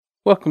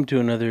Welcome to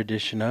another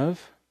edition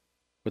of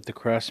What the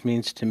Cross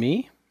Means to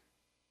Me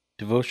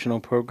devotional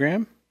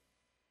program.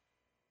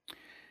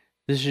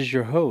 This is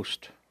your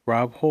host,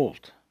 Rob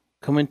Holt,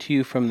 coming to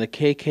you from the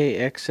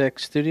KKXX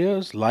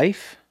Studios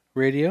Life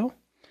Radio.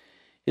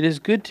 It is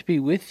good to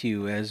be with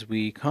you as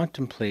we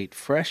contemplate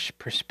fresh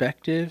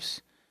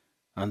perspectives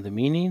on the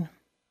meaning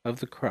of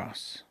the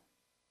cross.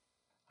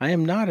 I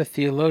am not a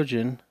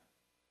theologian,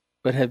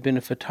 but have been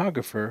a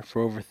photographer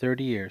for over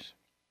 30 years.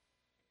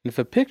 If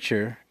a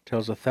picture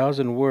tells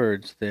 1,000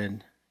 words,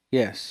 then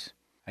yes,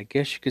 I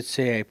guess you could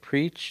say I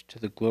preach to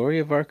the glory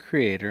of our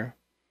Creator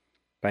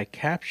by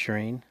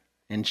capturing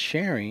and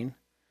sharing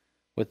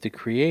what the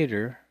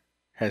Creator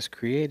has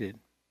created.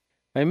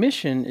 My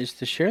mission is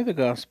to share the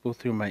gospel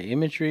through my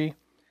imagery,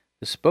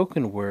 the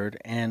spoken word,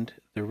 and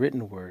the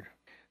written word.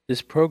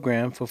 This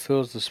program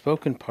fulfills the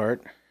spoken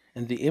part,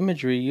 and the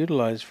imagery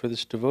utilized for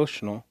this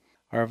devotional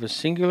are of a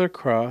singular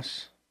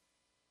cross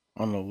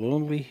on a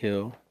lonely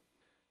hill,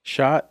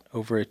 shot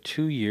over a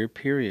 2-year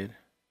period.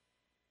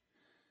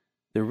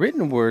 The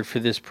written word for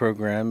this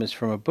program is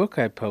from a book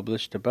I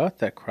published about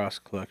that cross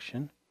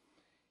collection.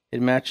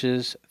 It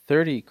matches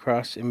 30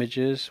 cross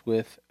images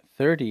with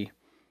 30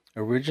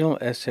 original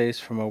essays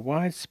from a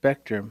wide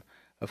spectrum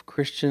of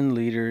Christian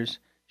leaders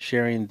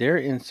sharing their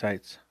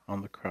insights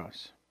on the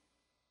cross.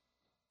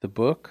 The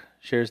book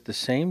shares the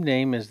same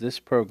name as this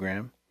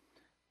program,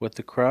 What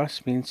the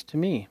Cross Means to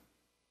Me.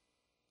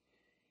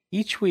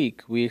 Each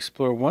week, we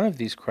explore one of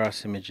these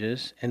cross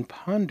images and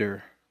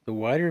ponder the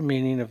wider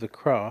meaning of the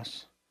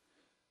cross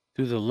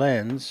through the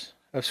lens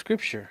of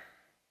Scripture.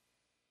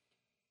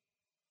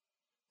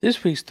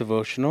 This week's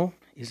devotional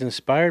is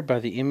inspired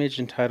by the image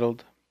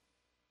entitled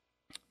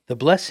The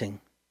Blessing,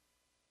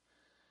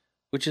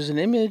 which is an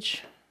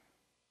image,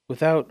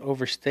 without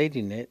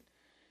overstating it,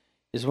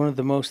 is one of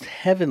the most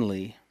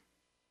heavenly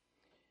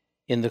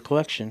in the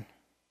collection.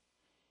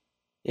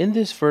 In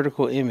this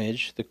vertical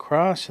image, the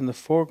cross and the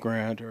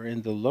foreground are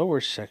in the lower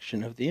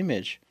section of the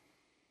image,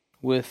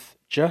 with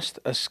just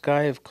a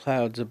sky of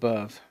clouds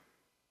above.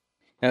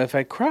 Now, if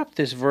I crop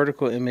this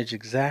vertical image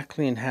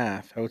exactly in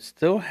half, I would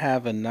still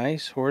have a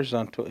nice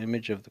horizontal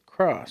image of the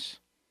cross.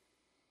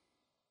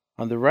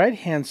 On the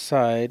right-hand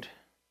side,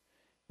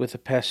 with a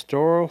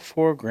pastoral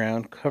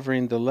foreground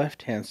covering the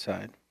left-hand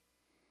side.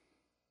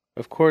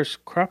 Of course,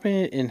 cropping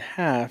it in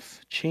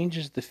half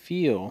changes the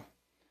feel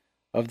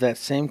of that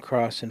same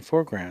cross in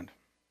foreground.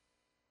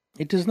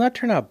 It does not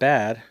turn out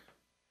bad,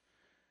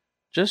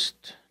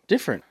 just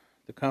different.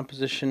 The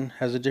composition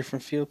has a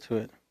different feel to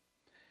it.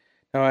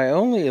 Now, I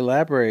only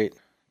elaborate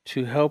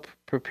to help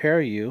prepare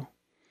you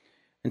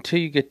until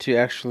you get to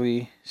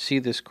actually see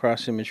this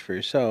cross image for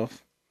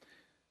yourself,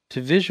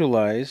 to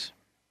visualize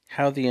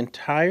how the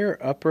entire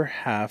upper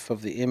half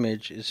of the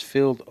image is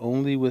filled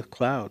only with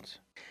clouds.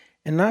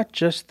 And not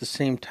just the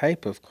same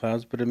type of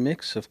clouds, but a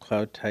mix of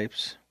cloud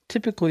types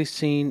typically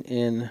seen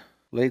in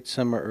late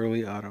summer,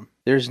 early autumn.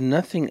 There's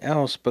nothing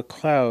else but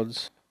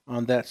clouds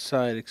on that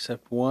side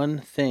except one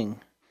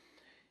thing,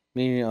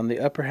 meaning on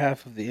the upper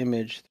half of the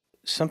image,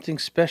 something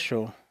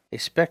special, a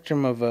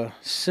spectrum of a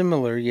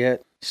similar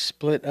yet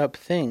split up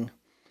thing.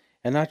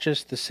 And not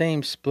just the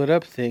same split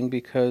up thing,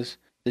 because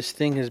this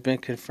thing has been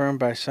confirmed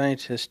by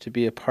scientists to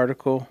be a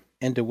particle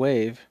and a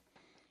wave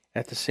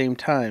at the same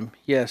time.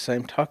 Yes,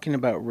 I'm talking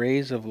about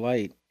rays of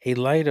light, a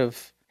light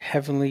of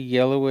heavenly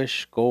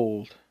yellowish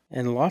gold,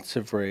 and lots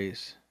of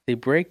rays. They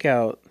break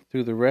out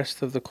through the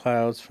rest of the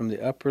clouds from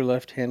the upper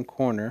left-hand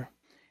corner,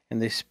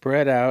 and they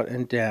spread out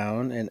and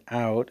down and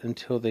out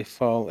until they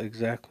fall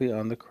exactly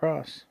on the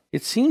cross.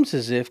 It seems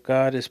as if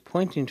God is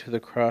pointing to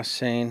the cross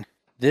saying,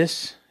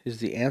 "This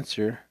is the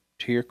answer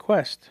to your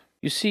quest."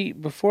 You see,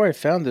 before I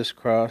found this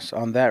cross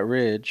on that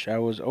ridge, I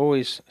was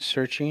always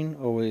searching,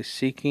 always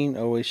seeking,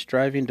 always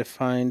striving to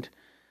find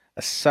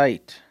a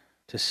site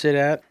to sit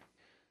at,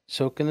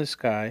 soak in the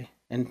sky,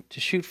 and to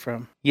shoot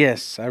from.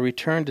 Yes, I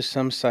returned to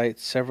some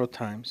sites several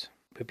times,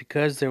 but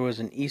because there was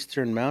an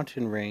eastern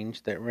mountain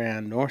range that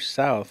ran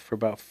north-south for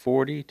about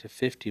 40 to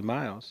 50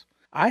 miles,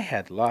 I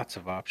had lots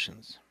of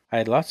options. I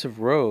had lots of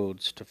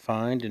roads to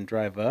find and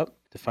drive up,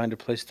 to find a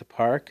place to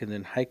park and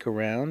then hike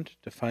around,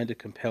 to find a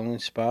compelling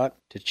spot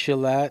to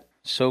chill at,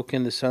 soak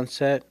in the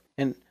sunset,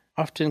 and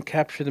often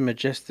capture the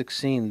majestic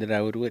scene that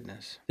I would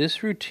witness.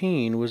 This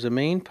routine was a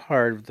main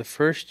part of the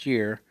first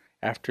year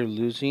after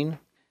losing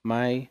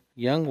my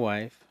young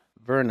wife,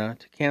 Verna,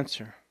 to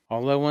cancer.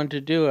 All I wanted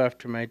to do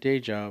after my day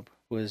job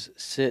was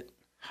sit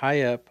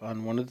high up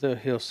on one of the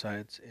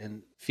hillsides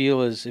and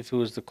feel as if it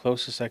was the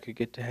closest I could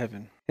get to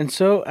heaven. And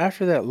so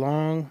after that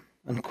long,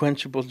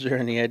 unquenchable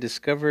journey, I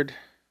discovered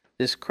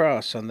this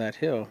cross on that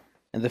hill.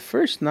 And the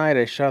first night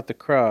I shot the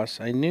cross,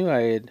 I knew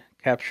I had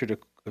captured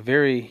a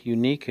very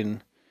unique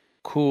and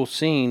cool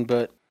scene,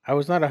 but I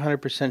was not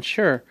 100%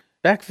 sure.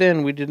 Back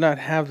then, we did not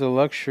have the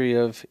luxury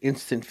of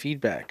instant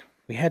feedback.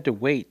 We had to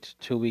wait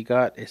till we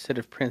got a set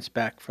of prints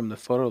back from the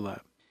photo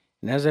lab.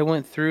 And as I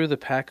went through the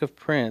pack of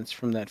prints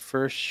from that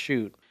first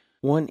shoot,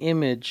 one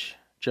image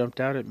jumped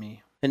out at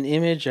me. An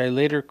image I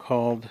later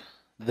called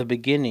The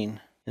Beginning,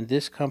 And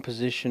this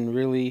composition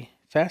really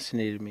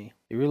fascinated me.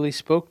 It really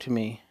spoke to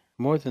me.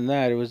 More than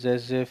that, it was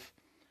as if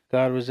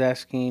God was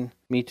asking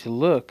me to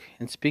look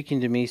and speaking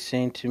to me,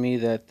 saying to me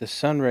that the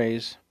sun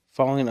rays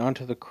falling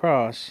onto the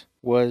cross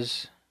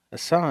was a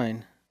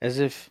sign, as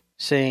if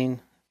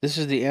saying, this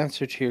is the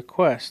answer to your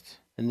quest,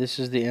 and this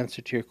is the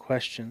answer to your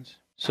questions.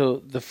 So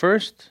the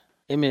first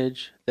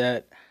image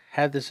that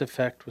had this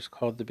effect was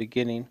called the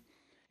beginning,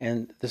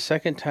 and the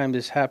second time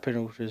this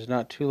happened, which was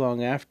not too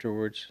long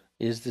afterwards,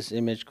 is this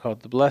image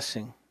called the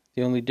blessing.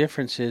 The only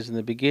difference is in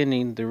the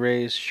beginning, the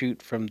rays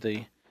shoot from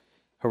the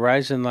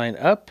horizon line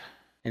up,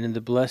 and in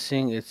the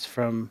blessing, it's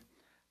from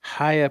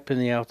high up in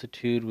the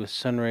altitude with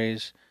sun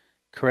rays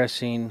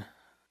caressing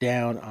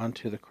down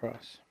onto the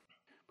cross.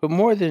 But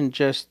more than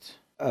just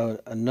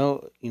a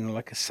note,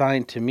 like a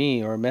sign to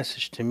me or a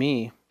message to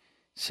me,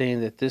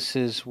 saying that this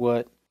is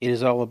what it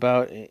is all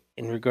about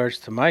in regards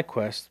to my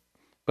quest,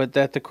 but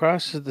that the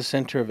cross is the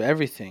center of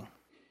everything,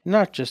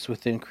 not just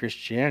within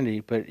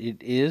Christianity, but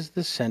it is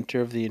the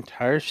center of the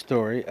entire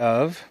story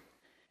of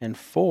and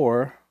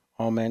for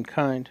all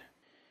mankind.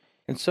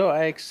 And so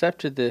I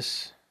accepted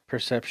this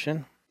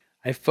perception.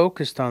 I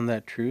focused on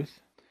that truth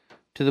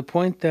to the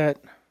point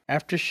that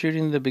after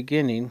shooting the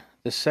beginning,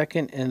 the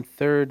second and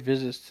third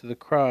visits to the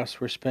cross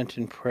were spent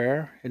in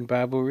prayer and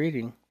Bible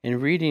reading, and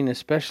reading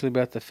especially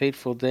about the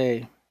fateful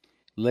day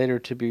later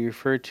to be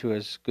referred to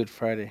as Good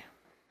Friday.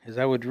 As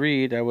I would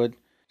read, I would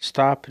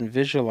stop and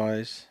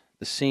visualize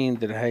the scene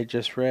that I had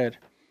just read,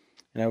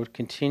 and I would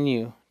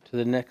continue to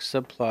the next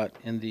subplot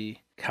in the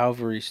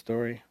Calvary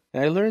story.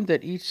 And I learned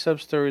that each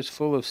sub-story is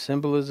full of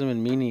symbolism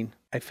and meaning.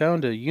 I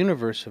found a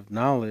universe of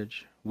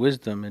knowledge,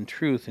 wisdom, and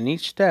truth in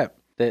each step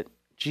that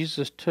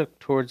Jesus took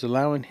towards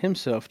allowing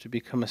himself to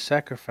become a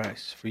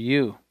sacrifice for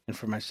you and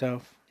for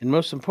myself. And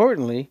most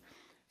importantly,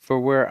 for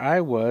where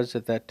I was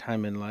at that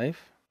time in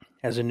life,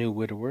 as a new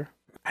widower,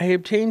 I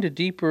obtained a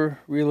deeper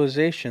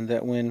realization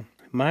that when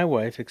my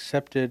wife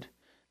accepted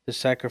the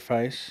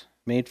sacrifice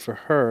made for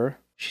her,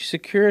 she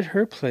secured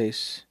her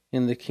place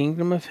in the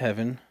kingdom of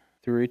heaven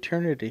through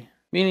eternity.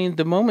 Meaning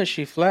the moment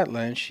she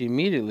flatlined, she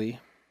immediately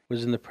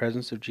was in the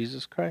presence of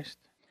Jesus Christ.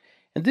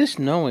 And this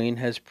knowing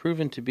has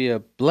proven to be a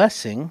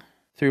blessing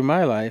through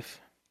my life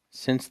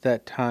since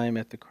that time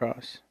at the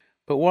cross.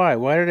 But why?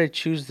 Why did I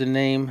choose the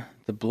name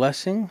The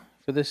Blessing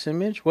for this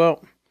image?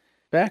 Well,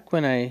 back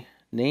when I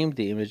named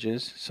the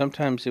images,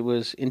 sometimes it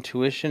was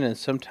intuition and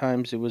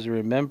sometimes it was a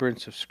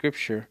remembrance of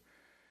Scripture,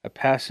 a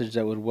passage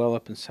that would well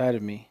up inside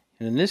of me.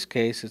 And in this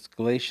case, it's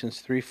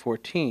Galatians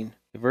 3:14,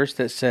 the verse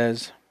that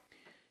says,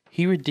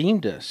 He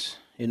redeemed us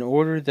in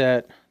order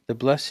that the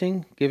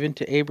blessing given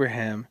to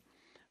Abraham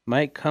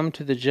might come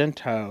to the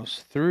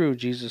Gentiles through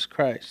Jesus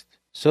Christ,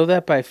 so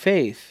that by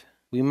faith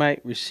we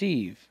might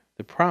receive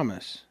the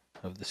promise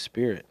of the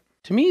Spirit.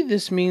 To me,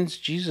 this means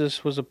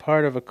Jesus was a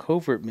part of a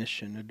covert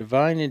mission, a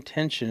divine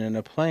intention and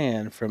a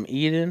plan from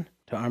Eden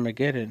to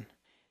Armageddon,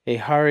 a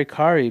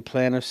Harikari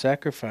plan of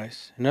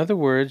sacrifice. In other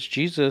words,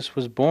 Jesus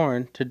was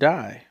born to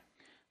die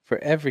for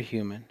every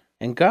human.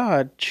 And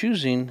God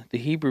choosing the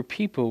Hebrew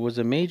people was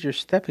a major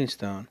stepping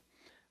stone,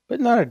 but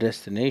not a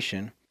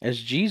destination,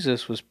 as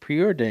Jesus was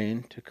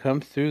preordained to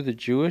come through the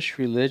Jewish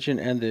religion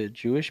and the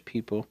Jewish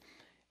people,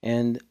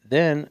 and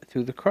then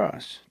through the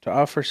cross, to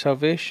offer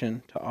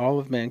salvation to all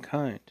of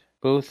mankind,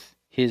 both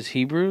his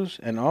Hebrews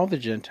and all the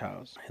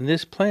Gentiles. And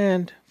this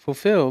plan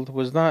fulfilled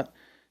was not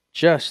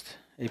just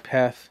a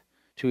path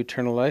to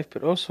eternal life,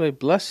 but also a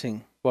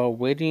blessing while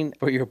waiting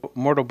for your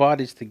mortal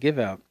bodies to give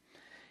out.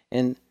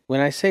 And when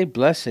I say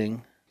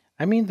blessing,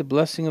 I mean the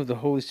blessing of the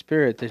Holy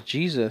Spirit that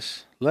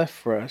Jesus left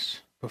for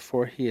us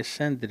before he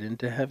ascended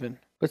into heaven.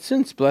 But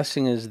since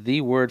blessing is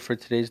the word for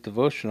today's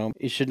devotional,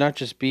 it should not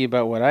just be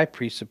about what I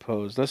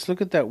presuppose. Let's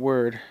look at that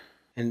word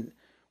and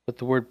what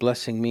the word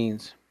blessing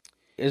means.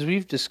 As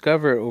we've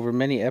discovered over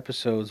many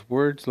episodes,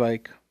 words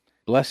like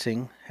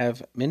blessing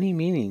have many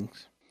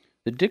meanings.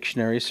 The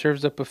dictionary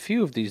serves up a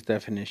few of these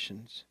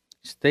definitions,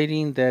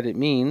 stating that it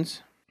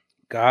means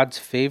God's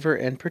favor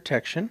and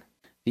protection,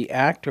 the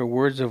act or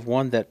words of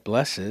one that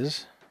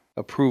blesses,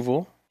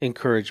 approval,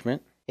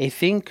 encouragement, a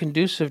thing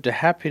conducive to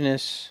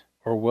happiness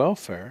or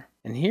welfare.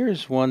 And here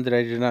is one that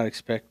I did not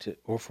expect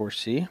or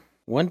foresee.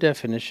 One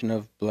definition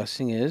of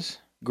blessing is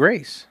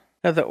grace.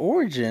 Now the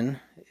origin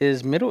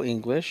is Middle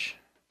English,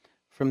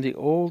 from the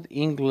Old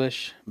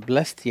English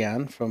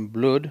blestian, from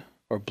blood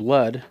or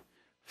blood,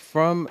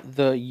 from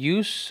the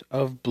use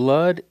of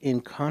blood in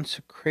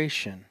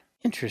consecration.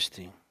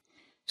 Interesting.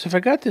 So if I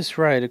got this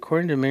right,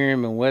 according to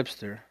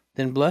Merriam-Webster,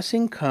 then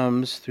blessing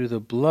comes through the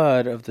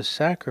blood of the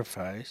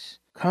sacrifice,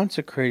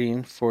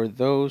 consecrating for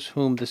those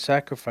whom the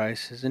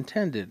sacrifice is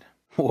intended.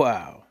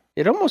 Wow.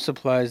 It almost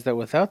implies that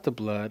without the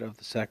blood of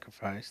the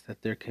sacrifice,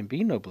 that there can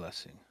be no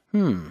blessing.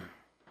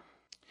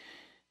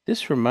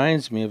 This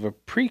reminds me of a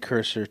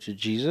precursor to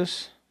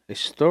Jesus, a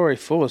story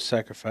full of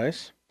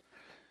sacrifice.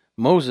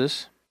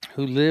 Moses,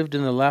 who lived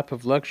in the lap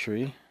of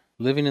luxury,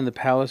 living in the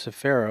palace of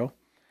Pharaoh,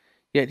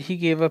 yet he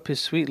gave up his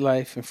sweet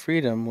life and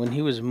freedom when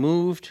he was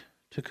moved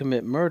to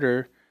commit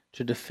murder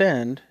to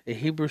defend a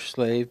Hebrew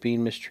slave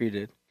being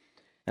mistreated.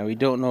 Now, we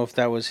don't know if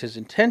that was his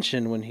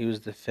intention when he was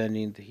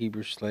defending the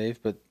Hebrew slave,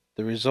 but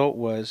the result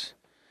was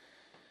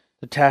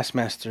the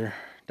taskmaster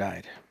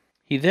died.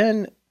 He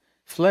then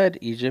fled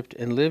Egypt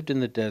and lived in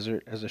the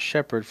desert as a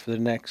shepherd for the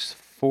next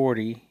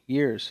 40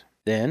 years.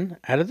 Then,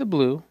 out of the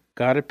blue,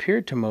 God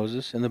appeared to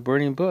Moses in the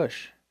burning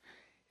bush.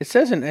 It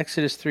says in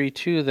Exodus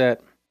 3:2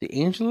 that the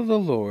angel of the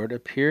Lord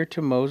appeared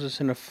to Moses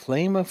in a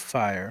flame of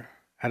fire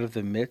out of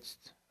the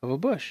midst of a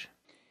bush.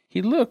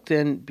 He looked,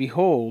 and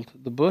behold,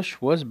 the bush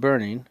was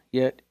burning,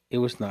 yet it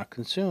was not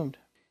consumed.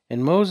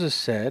 And Moses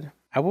said,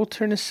 I will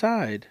turn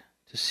aside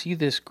to see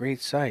this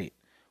great sight,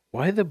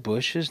 why the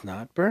bush is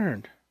not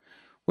burned.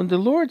 When the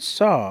Lord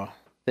saw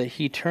that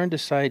he turned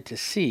aside to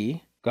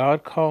see,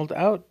 God called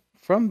out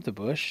from the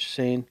bush,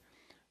 saying,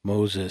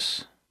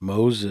 Moses,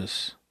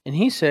 Moses. And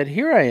he said,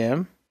 Here I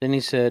am. Then he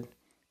said,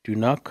 Do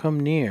not come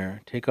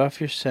near. Take off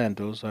your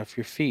sandals off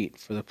your feet,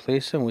 for the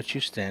place on which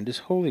you stand is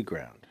holy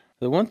ground.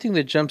 The one thing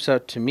that jumps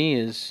out to me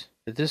is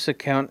that this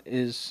account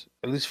is,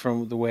 at least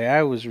from the way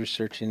I was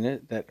researching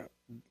it, that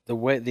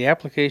the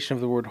application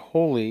of the word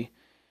holy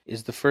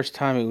is the first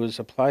time it was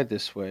applied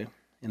this way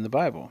in the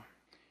Bible,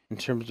 in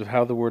terms of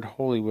how the word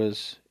holy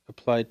was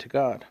applied to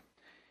God.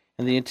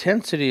 And the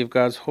intensity of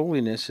God's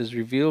holiness is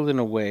revealed in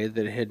a way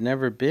that it had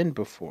never been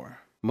before.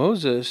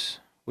 Moses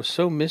was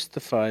so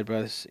mystified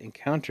by this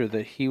encounter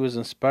that he was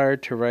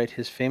inspired to write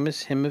his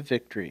famous hymn of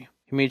victory.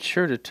 He made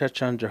sure to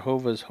touch on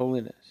Jehovah's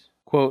holiness.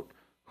 Quote,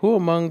 Who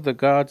among the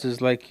gods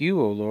is like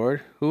you, O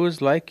Lord? Who is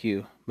like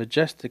you,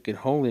 majestic in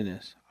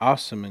holiness,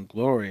 awesome in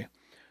glory,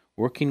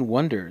 working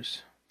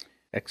wonders?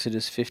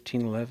 Exodus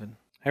 15:11.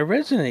 I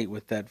resonate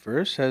with that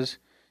verse, as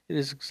it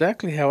is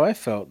exactly how I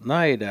felt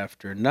night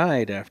after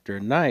night after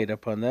night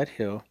up on that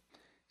hill,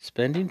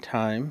 spending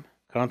time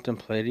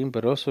contemplating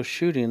but also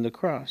shooting the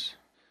cross.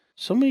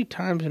 So many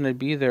times when I'd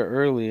be there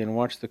early and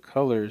watch the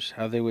colors,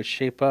 how they would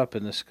shape up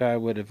and the sky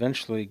would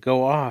eventually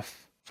go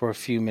off for a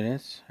few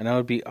minutes, and I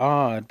would be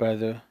awed by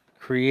the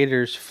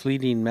Creator's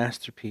fleeting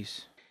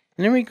masterpiece.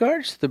 And in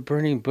regards to the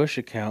burning bush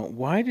account,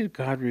 why did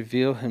God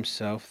reveal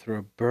himself through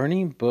a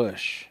burning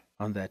bush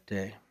on that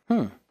day?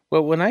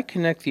 Well, when I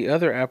connect the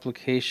other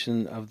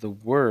application of the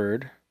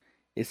word,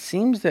 it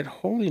seems that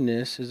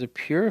holiness is a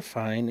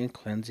purifying and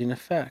cleansing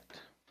effect.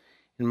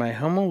 In my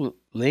humble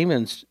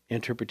layman's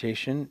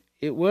interpretation,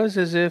 it was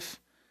as if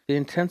the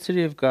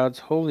intensity of God's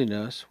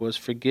holiness was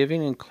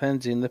forgiving and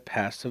cleansing the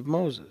past of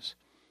Moses,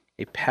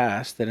 a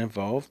past that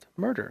involved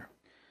murder.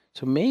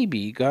 So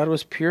maybe God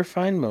was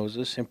purifying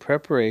Moses in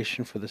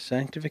preparation for the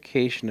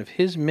sanctification of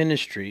his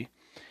ministry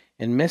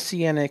and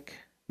messianic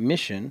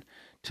mission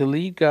to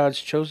lead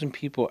God's chosen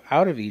people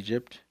out of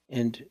Egypt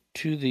and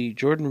to the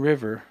Jordan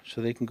River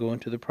so they can go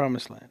into the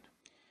Promised Land.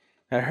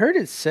 I heard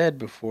it said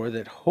before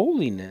that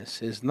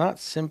holiness is not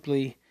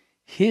simply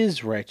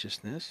his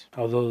righteousness,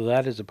 although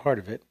that is a part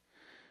of it,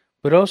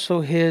 but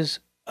also his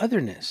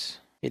otherness.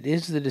 It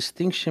is the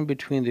distinction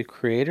between the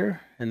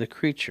Creator and the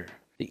creature,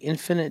 the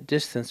infinite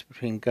distance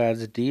between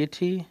God's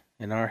deity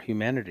and our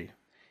humanity.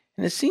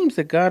 And it seems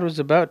that God was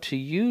about to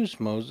use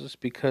Moses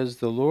because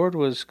the Lord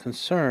was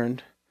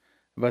concerned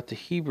about the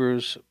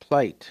Hebrews'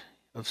 plight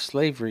of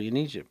slavery in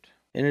Egypt.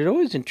 And it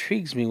always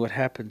intrigues me what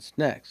happens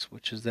next,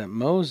 which is that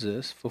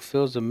Moses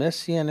fulfills a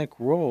messianic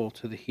role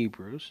to the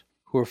Hebrews,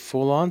 who are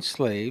full-on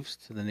slaves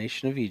to the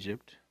nation of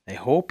Egypt, a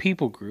whole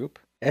people group,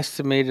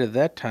 estimated at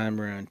that time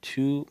around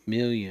 2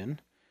 million,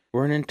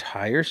 were an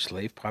entire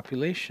slave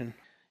population.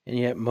 And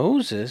yet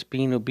Moses,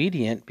 being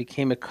obedient,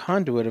 became a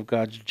conduit of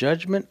God's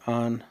judgment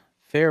on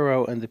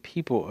Pharaoh and the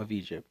people of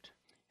Egypt.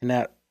 And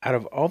that out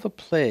of all the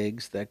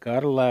plagues that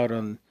God allowed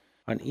on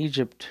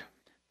Egypt,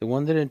 the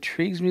one that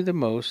intrigues me the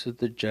most is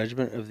the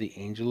judgment of the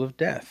angel of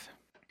death.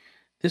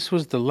 This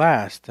was the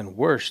last and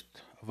worst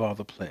of all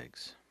the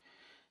plagues.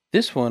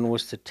 This one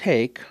was to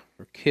take,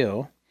 or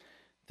kill,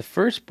 the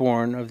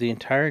firstborn of the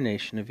entire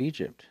nation of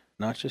Egypt.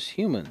 Not just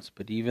humans,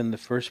 but even the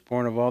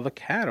firstborn of all the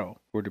cattle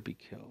were to be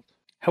killed.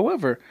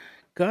 However,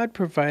 God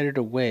provided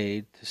a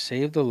way to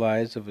save the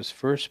lives of his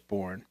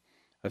firstborn,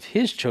 of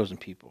his chosen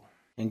people.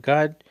 And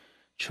God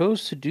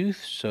chose to do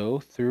so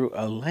through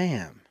a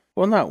lamb.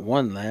 Well, not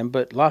one lamb,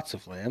 but lots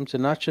of lambs,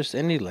 and not just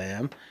any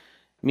lamb,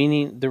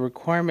 meaning the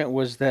requirement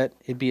was that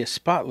it be a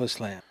spotless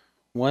lamb,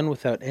 one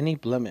without any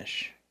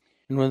blemish.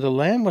 And when the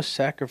lamb was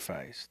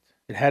sacrificed,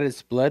 it had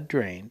its blood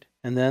drained,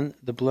 and then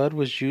the blood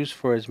was used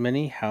for as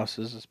many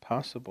houses as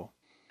possible.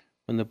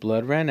 When the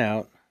blood ran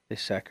out, they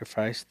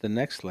sacrificed the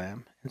next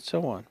lamb, and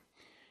so on.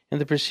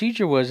 And the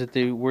procedure was that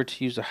they were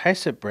to use a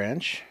hyssop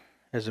branch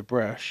as a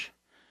brush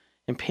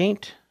and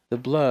paint the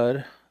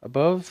blood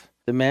above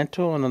the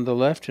mantle and on the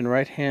left and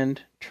right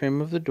hand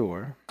trim of the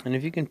door. And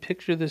if you can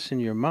picture this in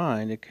your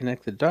mind and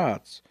connect the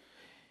dots,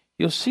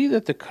 you'll see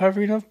that the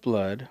covering of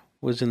blood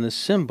was in the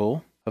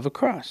symbol of a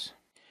cross.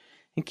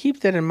 And keep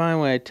that in mind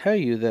when I tell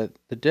you that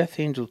the death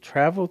angel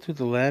traveled through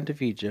the land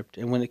of Egypt,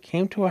 and when it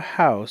came to a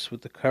house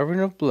with the covering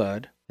of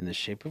blood in the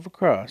shape of a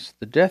cross,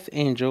 the death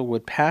angel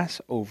would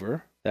pass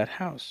over that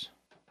house.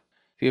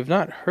 If you have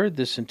not heard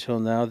this until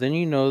now, then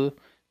you know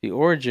the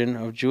origin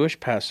of Jewish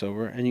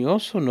Passover, and you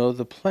also know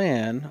the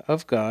plan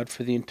of God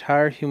for the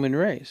entire human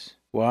race.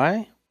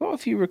 Why? Well,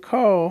 if you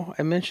recall,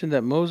 I mentioned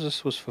that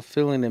Moses was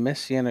fulfilling a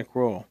messianic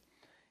role,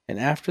 and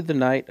after the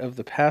night of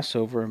the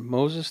Passover,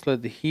 Moses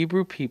led the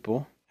Hebrew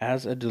people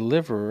as a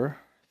deliverer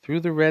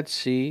through the Red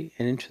Sea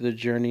and into the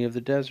journey of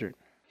the desert,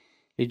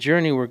 a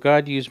journey where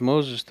God used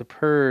Moses to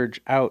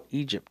purge out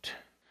Egypt,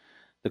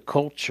 the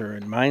culture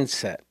and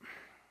mindset,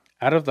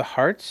 out of the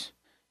hearts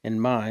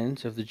and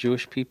minds of the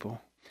Jewish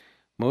people.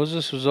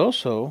 Moses was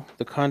also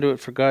the conduit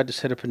for God to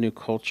set up a new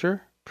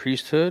culture,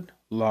 priesthood,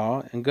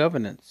 law, and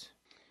governance.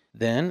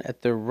 Then,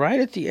 right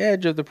at the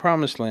edge of the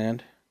Promised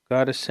Land,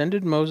 God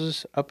ascended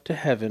Moses up to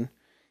heaven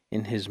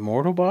in his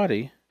mortal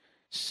body,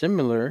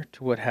 similar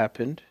to what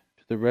happened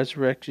to the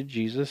resurrected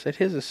Jesus at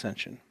his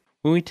ascension.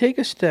 When we take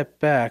a step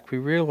back, we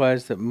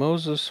realize that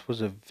Moses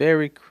was a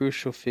very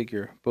crucial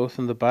figure, both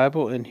in the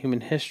Bible and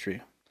human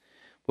history.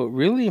 What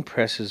really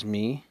impresses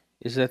me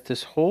is that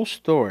this whole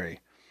story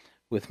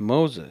with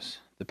Moses,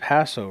 the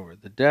Passover,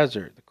 the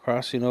desert, the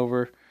crossing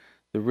over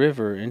the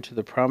river into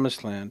the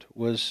Promised Land,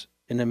 was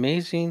an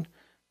amazing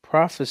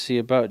prophecy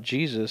about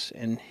Jesus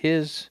and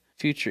his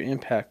future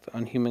impact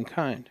on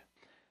humankind.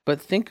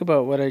 But think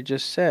about what I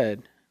just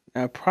said.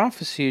 Now,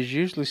 prophecy is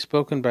usually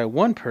spoken by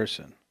one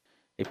person,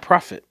 a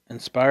prophet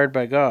inspired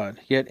by God.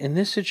 Yet in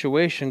this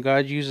situation,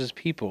 God uses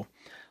people,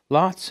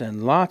 lots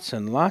and lots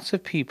and lots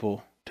of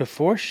people, to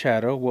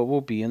foreshadow what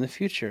will be in the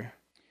future,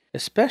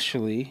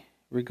 especially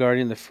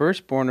regarding the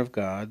firstborn of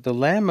God, the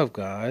Lamb of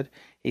God,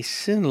 a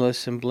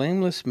sinless and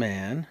blameless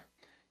man,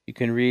 you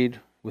can read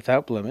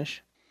without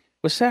blemish,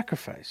 was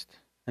sacrificed.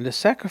 And a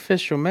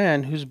sacrificial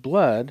man whose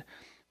blood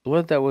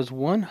that was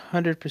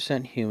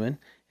 100% human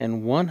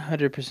and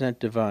 100%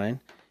 divine,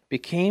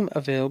 became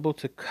available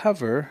to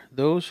cover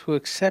those who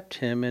accept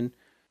him and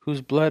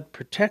whose blood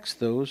protects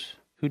those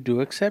who do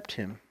accept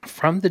him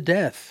from the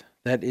death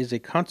that is a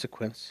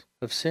consequence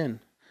of sin.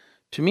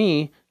 To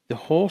me, the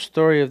whole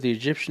story of the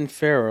Egyptian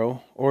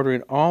Pharaoh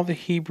ordering all the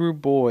Hebrew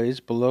boys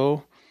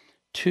below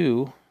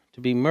 2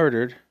 to be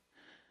murdered,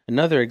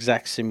 another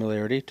exact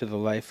similarity to the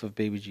life of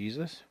baby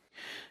Jesus,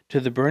 to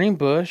the burning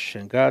bush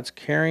and God's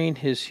carrying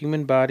his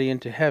human body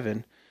into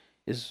heaven,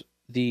 is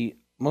the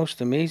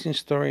most amazing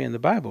story in the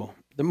Bible.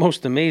 The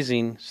most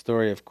amazing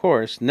story, of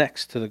course,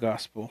 next to the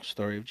gospel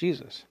story of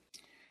Jesus.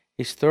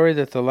 A story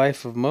that the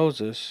life of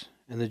Moses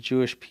and the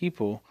Jewish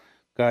people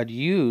God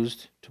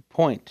used to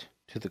point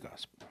to the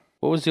gospel.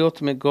 What was the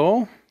ultimate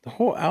goal? The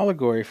whole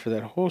allegory for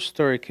that whole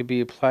story could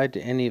be applied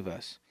to any of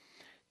us.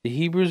 The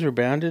Hebrews were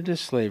bound into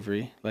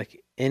slavery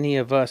like any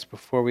of us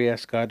before we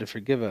asked God to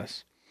forgive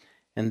us.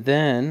 And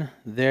then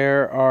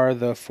there are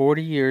the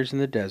 40 years in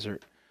the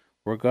desert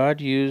where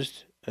God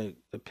used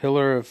a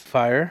pillar of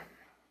fire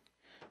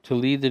to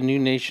lead the new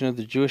nation of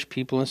the Jewish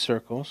people in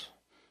circles,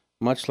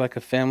 much like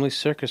a family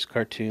circus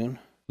cartoon,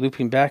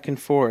 looping back and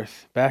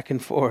forth,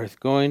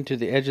 going to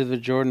the edge of the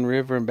Jordan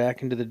River and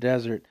back into the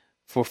desert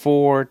for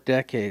 4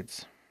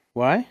 decades.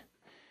 Why?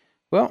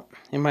 Well,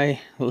 in my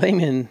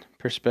layman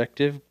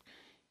perspective,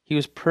 he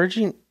was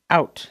purging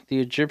out the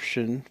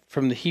Egyptian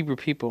from the Hebrew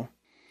people.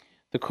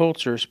 The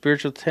culture,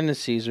 spiritual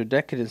tendencies or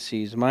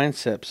decadencies,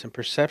 mindsets, and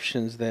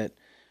perceptions that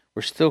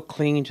were still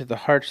clinging to the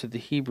hearts of the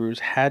Hebrews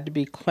had to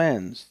be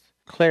cleansed,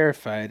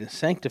 clarified, and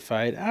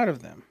sanctified out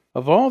of them.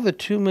 Of all the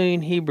 2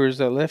 million Hebrews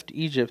that left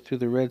Egypt through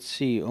the Red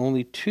Sea,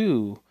 only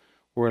 2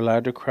 were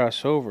allowed to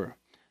cross over,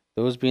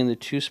 those being the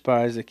 2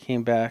 spies that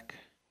came back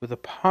with a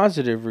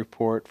positive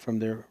report from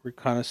their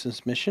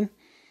reconnaissance mission,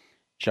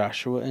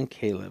 Joshua and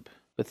Caleb.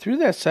 But through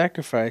that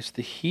sacrifice,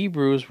 the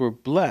Hebrews were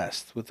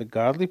blessed with a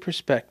godly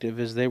perspective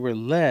as they were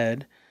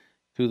led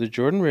through the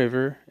Jordan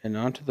River and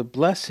onto the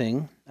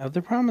blessing of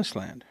the Promised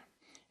Land.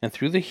 And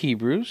through the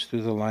Hebrews,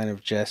 through the line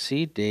of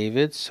Jesse,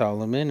 David,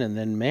 Solomon, and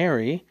then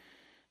Mary,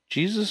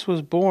 Jesus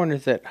was born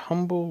at that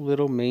humble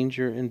little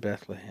manger in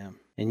Bethlehem.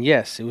 And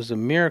yes, it was a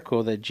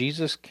miracle that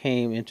Jesus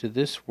came into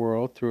this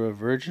world through a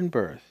virgin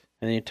birth.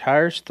 And the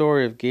entire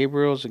story of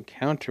Gabriel's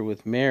encounter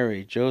with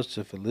Mary,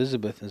 Joseph,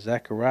 Elizabeth, and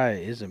Zechariah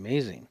is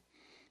amazing.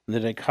 And the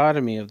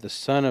dichotomy of the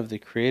Son of the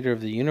Creator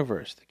of the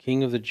universe, the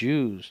King of the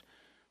Jews,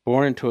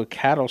 born into a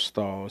cattle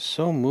stall, is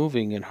so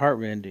moving and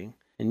heartrending.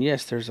 And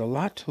yes, there's a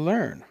lot to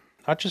learn,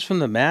 not just from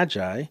the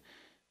Magi,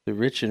 the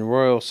rich and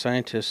royal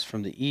scientists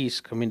from the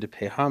East coming to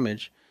pay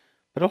homage,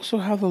 but also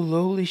how the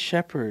lowly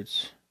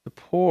shepherds, the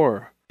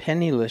poor,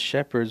 penniless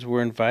shepherds,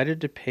 were invited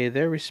to pay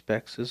their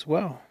respects as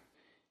well.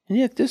 And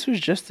yet this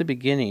was just the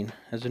beginning,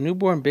 as a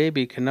newborn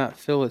baby cannot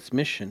fill its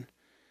mission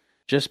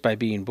just by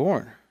being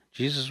born.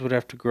 Jesus would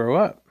have to grow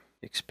up,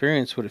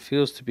 experience what it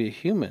feels to be a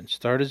human,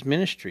 start his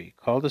ministry,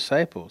 call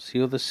disciples,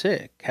 heal the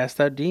sick, cast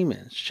out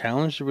demons,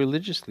 challenge the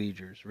religious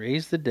leaders,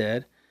 raise the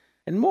dead,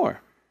 and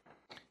more.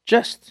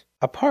 Just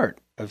a part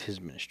of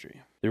his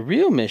ministry. The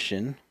real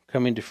mission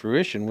coming to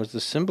fruition was the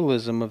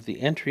symbolism of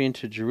the entry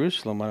into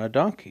Jerusalem on a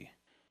donkey,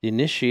 the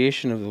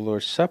initiation of the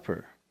Lord's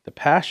Supper, the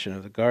passion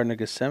of the Garden of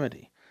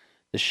Gethsemane,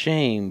 the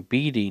shame,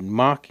 beating,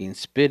 mocking,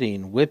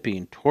 spitting,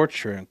 whipping,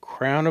 torture, and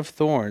crown of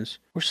thorns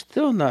were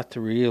still not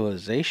the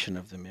realization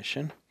of the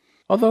mission.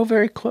 although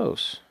very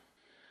close.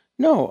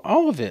 No,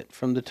 all of it,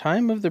 from the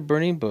time of the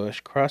burning bush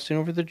crossing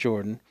over the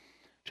Jordan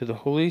to the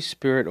Holy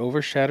Spirit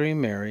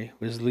overshadowing Mary,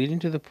 was leading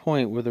to the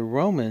point where the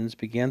Romans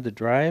began to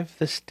drive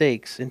the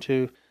stakes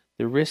into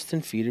the wrists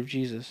and feet of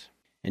Jesus.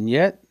 And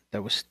yet,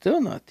 that was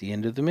still not the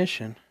end of the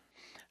mission.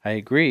 I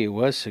agree, it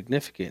was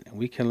significant, and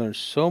we can learn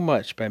so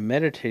much by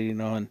meditating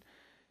on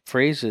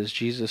phrases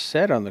Jesus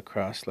said on the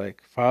cross,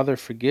 like, "Father,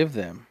 forgive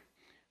them,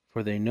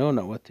 for they know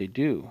not what they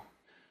do."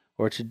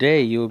 Or,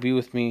 "Today you will be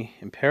with me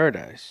in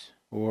paradise."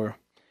 Or,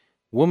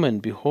 "Woman,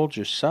 behold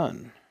your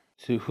son."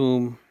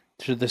 To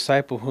the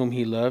disciple whom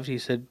he loved, he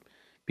said,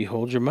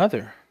 "Behold your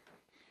mother."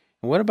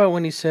 And what about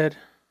when he said,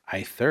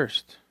 "I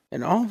thirst"?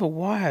 And all the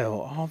while,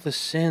 all the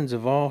sins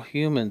of all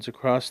humans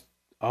across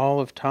all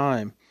of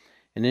time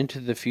and into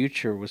the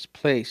future was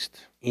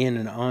placed in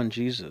and on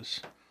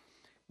Jesus,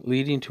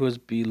 leading to his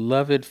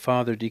beloved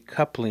Father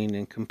decoupling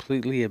and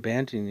completely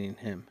abandoning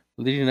him,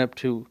 leading up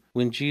to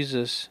when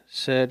Jesus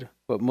said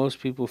what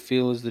most people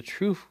feel is the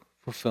true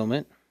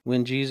fulfillment,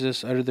 when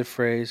Jesus uttered the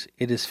phrase,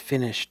 "It is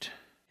finished."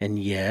 And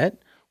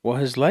yet, while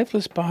his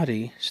lifeless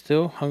body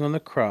still hung on the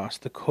cross,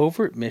 the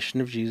covert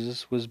mission of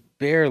Jesus was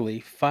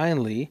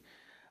finally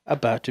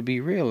about to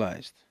be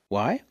realized.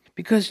 Why?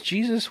 Because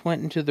Jesus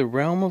went into the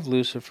realm of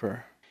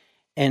Lucifer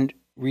and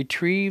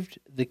retrieved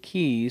the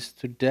keys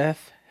to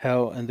death,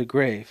 hell, and the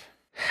grave.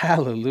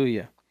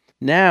 Hallelujah.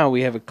 Now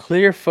we have a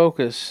clear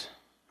focus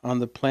on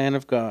the plan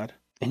of God.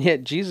 And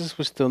yet Jesus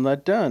was still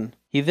not done.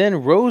 He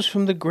then rose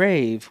from the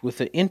grave with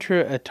the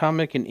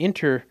intra-atomic and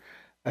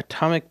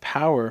inter-atomic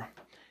power,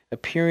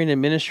 appearing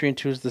and ministering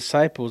to his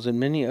disciples and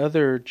many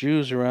other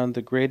Jews around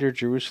the greater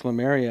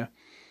Jerusalem area.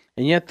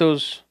 And yet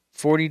those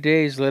 40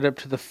 days led up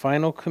to the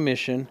final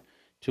commission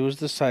to his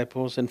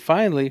disciples, and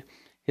finally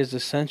his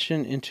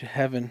ascension into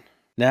heaven.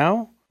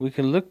 Now we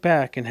can look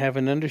back and have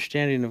an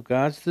understanding of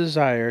God's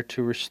desire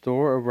to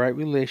restore a right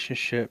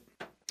relationship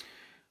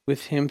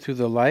with him through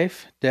the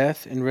life,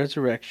 death, and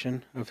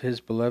resurrection of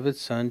his beloved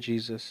Son,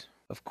 Jesus.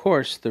 Of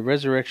course, the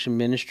resurrection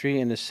ministry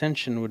and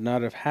ascension would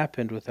not have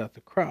happened without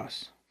the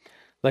cross.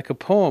 Like a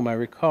poem I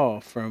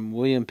recall from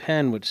William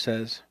Penn, which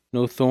says,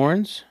 "No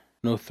thorns,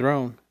 no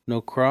throne,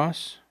 no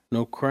cross,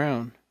 no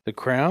crown." The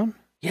crown?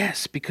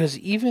 Yes, because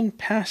even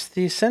past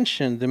the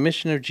ascension, the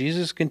mission of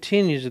Jesus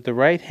continues at the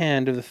right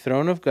hand of the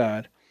throne of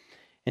God,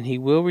 and he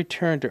will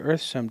return to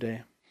earth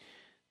someday.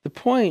 The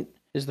point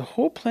is the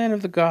whole plan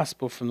of the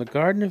gospel, from the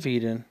Garden of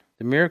Eden,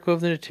 the miracle of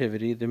the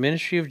Nativity, the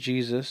ministry of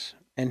Jesus,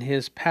 and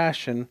his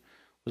passion,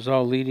 was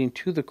all leading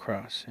to the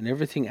cross. And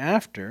everything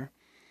after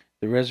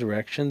the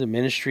resurrection, the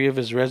ministry of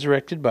his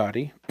resurrected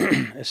body,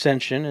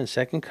 ascension, and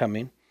second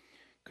coming,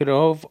 could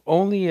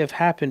only have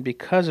happened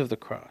because of the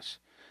cross.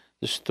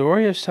 The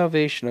story of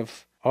salvation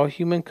of all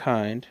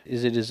humankind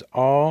is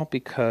all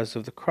because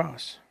of the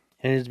cross.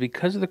 And it is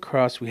because of the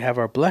cross we have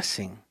our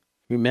blessing.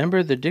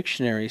 Remember, the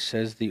dictionary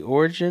says the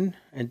origin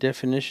and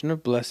definition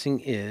of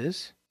blessing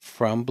is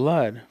from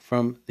blood,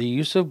 from the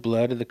use of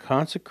blood and the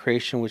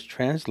consecration, which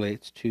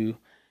translates to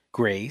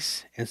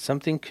grace and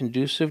something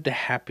conducive to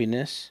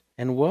happiness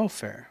and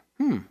welfare.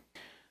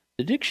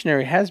 The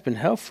dictionary has been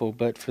helpful,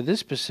 but for this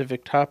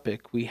specific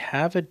topic, we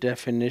have a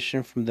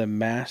definition from the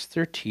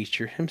master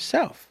teacher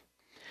himself.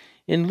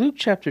 In Luke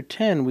chapter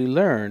 10, we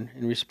learn,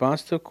 in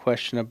response to a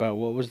question about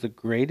what was the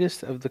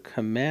greatest of the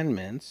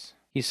commandments,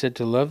 he said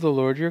to love the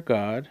Lord your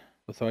God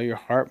with all your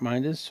heart,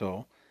 mind, and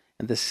soul,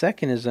 and the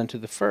second is unto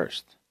the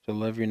first, to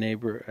love your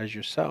neighbor as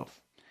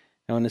yourself.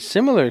 Now, in a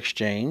similar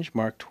exchange,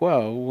 Mark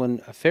 12,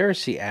 when a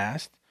Pharisee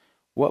asked,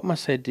 "What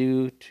must I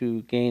do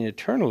to gain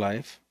eternal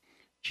life?"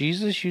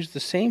 Jesus used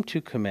the same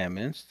two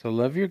commandments, to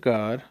love your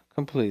God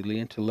completely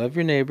and to love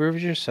your neighbor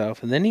as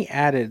yourself, and then he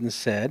added and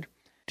said,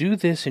 "Do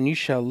this and you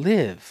shall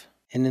live."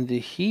 And in the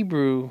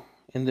Hebrew,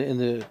 in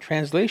the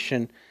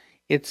translation,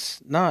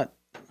 it's not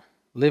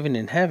living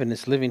in heaven,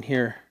 it's living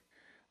here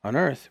on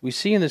earth. We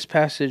see in this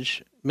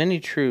passage many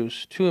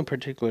truths, two in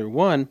particular.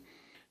 One,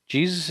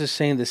 Jesus is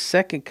saying the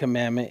second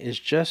commandment is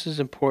just as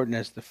important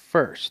as the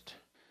first.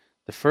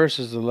 The first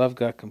is to love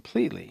God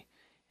completely.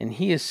 And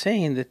he is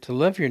saying that to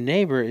love your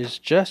neighbor is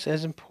just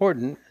as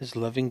important as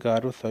loving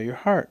God with all your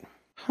heart.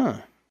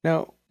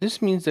 Now,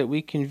 this means that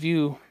we can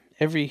view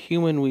every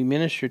human we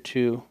minister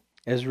to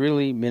as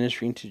really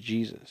ministering to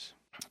Jesus.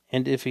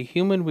 And if a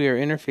human we are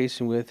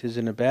interfacing with is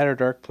in a bad or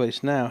dark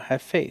place now,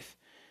 have faith.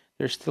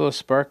 There's still a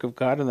spark of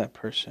God in that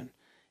person.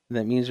 And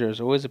that means there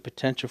is always a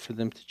potential for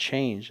them to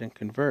change and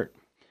convert.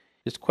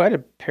 It's quite a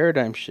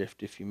paradigm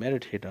shift if you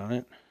meditate on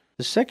it.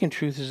 The second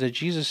truth is that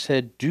Jesus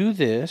said, "Do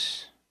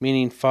this,"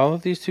 meaning follow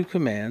these two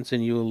commands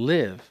and you will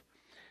live.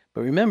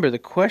 But remember, the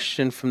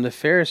question from the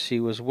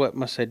Pharisee was, "What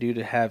must I do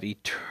to have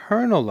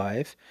eternal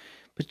life?"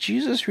 But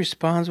Jesus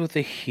responds with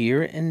a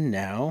here and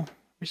now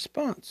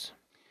response.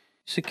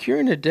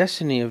 Securing a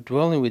destiny of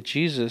dwelling with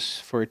Jesus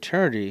for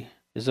eternity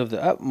is of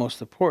the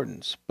utmost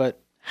importance.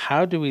 But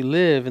how do we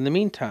live in the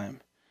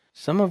meantime?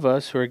 Some of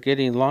us who are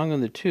getting long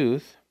in the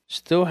tooth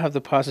still have the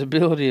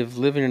possibility of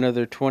living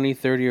another 20,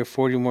 30, or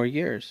 40 more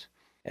years.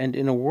 And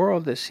in a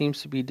world that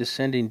seems to be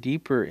descending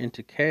deeper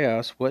into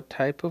chaos, what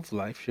type of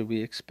life should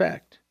we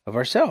expect of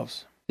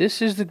ourselves?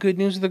 This is the good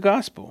news of the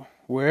gospel.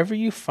 Wherever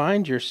you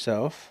find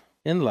yourself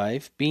in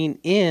life, being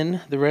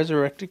in the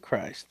resurrected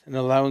Christ and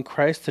allowing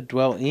Christ to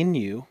dwell in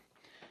you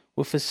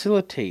will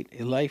facilitate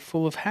a life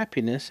full of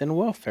happiness and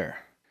welfare,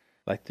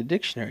 like the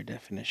dictionary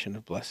definition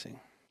of blessing.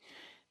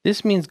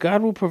 This means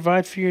God will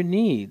provide for your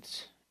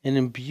needs and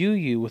imbue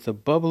you with a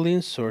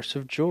bubbling source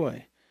of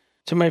joy.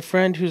 To my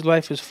friend whose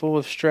life is full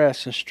of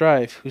stress and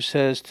strife, who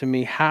says to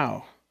me,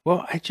 how?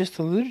 Well, I just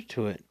alluded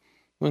to it.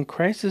 When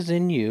Christ is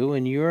in you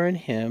and you are in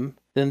him,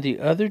 then the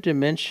other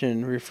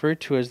dimension referred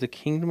to as the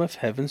kingdom of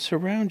heaven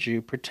surrounds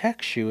you,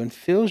 protects you, and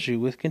fills you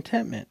with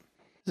contentment.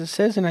 As it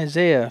says in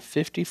Isaiah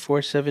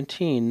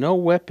 54:17, no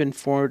weapon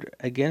formed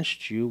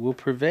against you will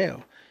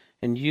prevail,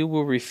 and you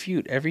will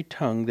refute every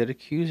tongue that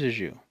accuses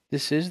you.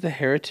 This is the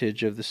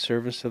heritage of the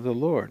servants of the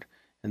Lord,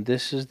 and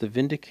this is the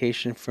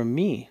vindication from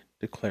me,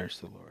 declares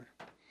the Lord.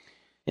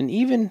 And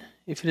even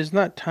if it is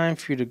not time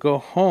for you to go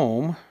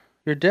home,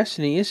 your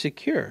destiny is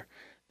secure.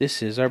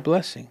 This is our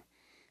blessing.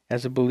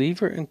 As a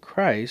believer in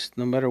Christ,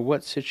 no matter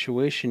what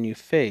situation you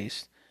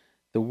face,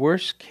 the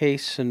worst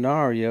case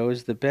scenario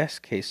is the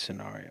best case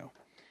scenario.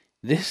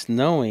 This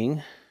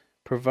knowing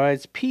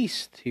provides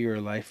peace to your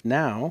life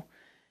now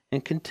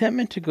and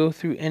contentment to go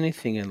through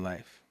anything in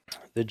life.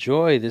 The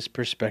joy this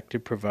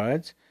perspective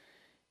provides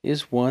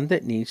is one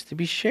that needs to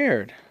be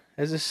shared.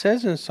 As it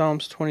says in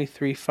Psalms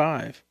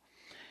 23:5,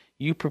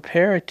 you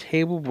prepare a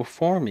table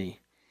before me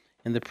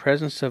in the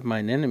presence of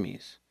mine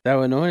enemies.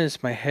 Thou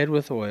anointest my head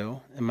with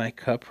oil, and my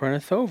cup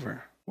runneth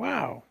over.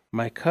 Wow!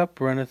 My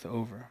cup runneth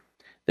over.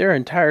 There are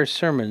entire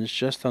sermons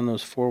just on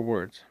those 4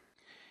 words.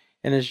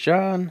 And as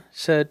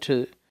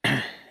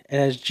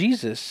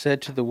Jesus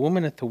said to the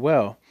woman at the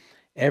well,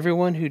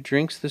 everyone who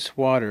drinks this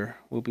water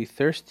will be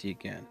thirsty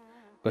again,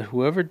 but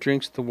whoever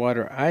drinks the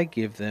water I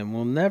give them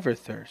will never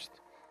thirst.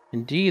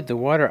 Indeed, the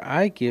water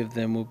I give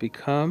them will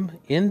become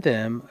in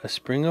them a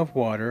spring of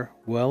water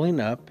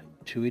welling up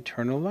to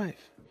eternal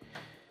life.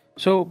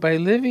 So by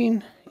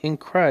living in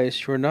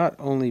Christ, you are not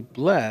only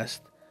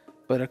blessed,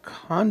 but a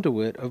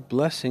conduit of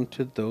blessing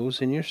to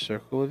those in your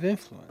circle of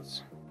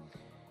influence.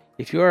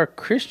 If you are a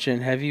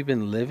Christian, have you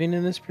been living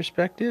in this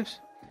perspective?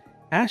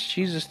 Ask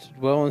Jesus to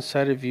dwell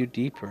inside of you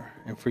deeper,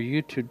 and for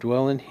you to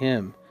dwell in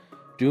him.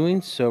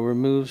 Doing so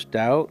removes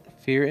doubt,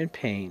 fear, and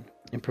pain,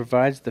 and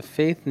provides the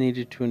faith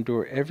needed to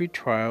endure every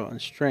trial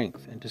and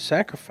strength, and to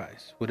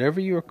sacrifice whatever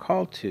you are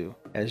called to,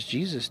 as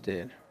Jesus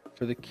did,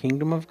 for the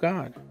kingdom of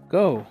God.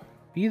 Go,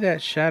 be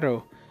that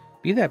shadow,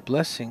 be that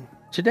blessing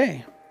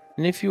today.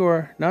 And if you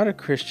are not a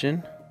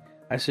Christian,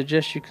 I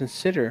suggest you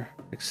consider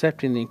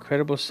accepting the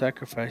incredible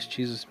sacrifice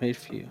Jesus made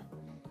for you,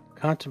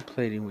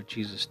 contemplating what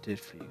Jesus did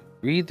for you.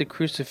 Read the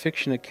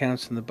crucifixion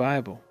accounts in the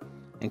Bible,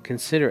 and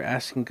consider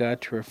asking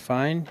God to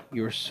refine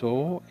your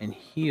soul and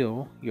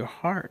heal your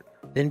heart.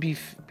 Then be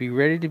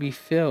ready to be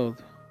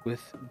filled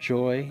with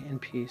joy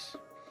and peace.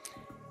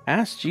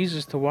 Ask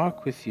Jesus to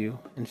walk with you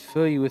and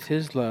fill you with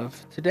his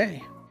love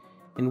today.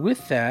 And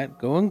with that,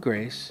 go in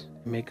grace,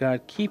 and may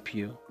God keep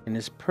you in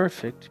his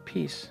perfect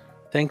peace.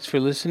 Thanks for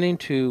listening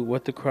to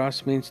What the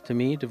Cross Means to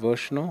Me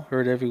devotional,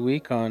 heard every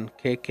week on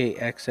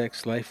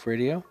KKXX Life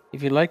Radio.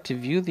 If you'd like to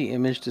view the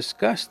image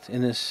discussed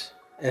in this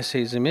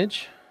essay's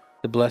image,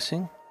 the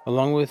blessing,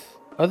 along with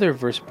other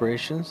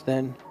verspirations,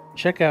 then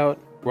check out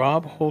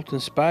Rob Holt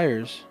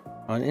Inspires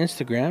on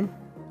Instagram.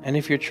 And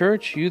if your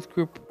church, youth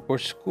group, or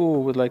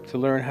school would like to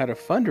learn how to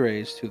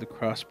fundraise through the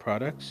Cross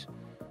products,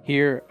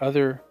 hear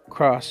other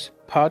Cross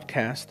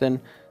podcasts,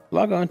 then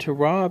log on to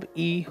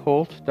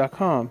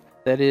robeholt.com.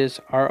 That is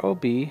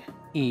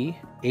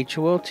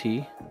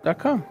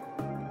ROBEHOLT.com.